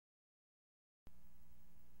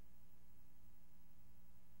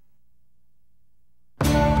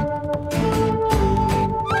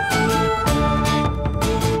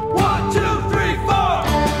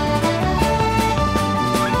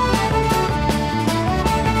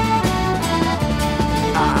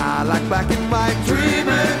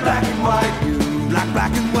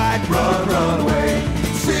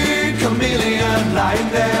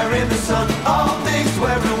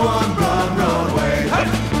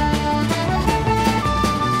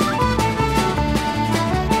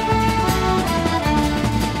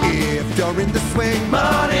swing,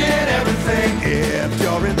 money and everything. If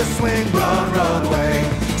you're in the swing, run, run away.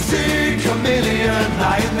 See chameleon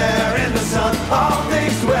lying there in the sun. All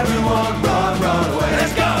things to everyone, run, run away.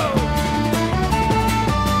 Let's go!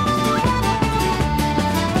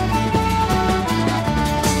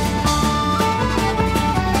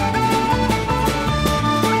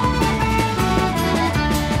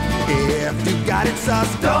 If you got it sus,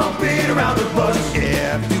 don't beat around the bush.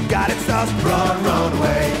 If you got it sus, run, run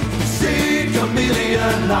away. See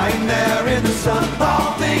chameleon lying there in the sun.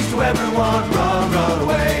 All things to everyone, run, run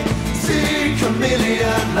away. See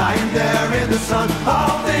chameleon lying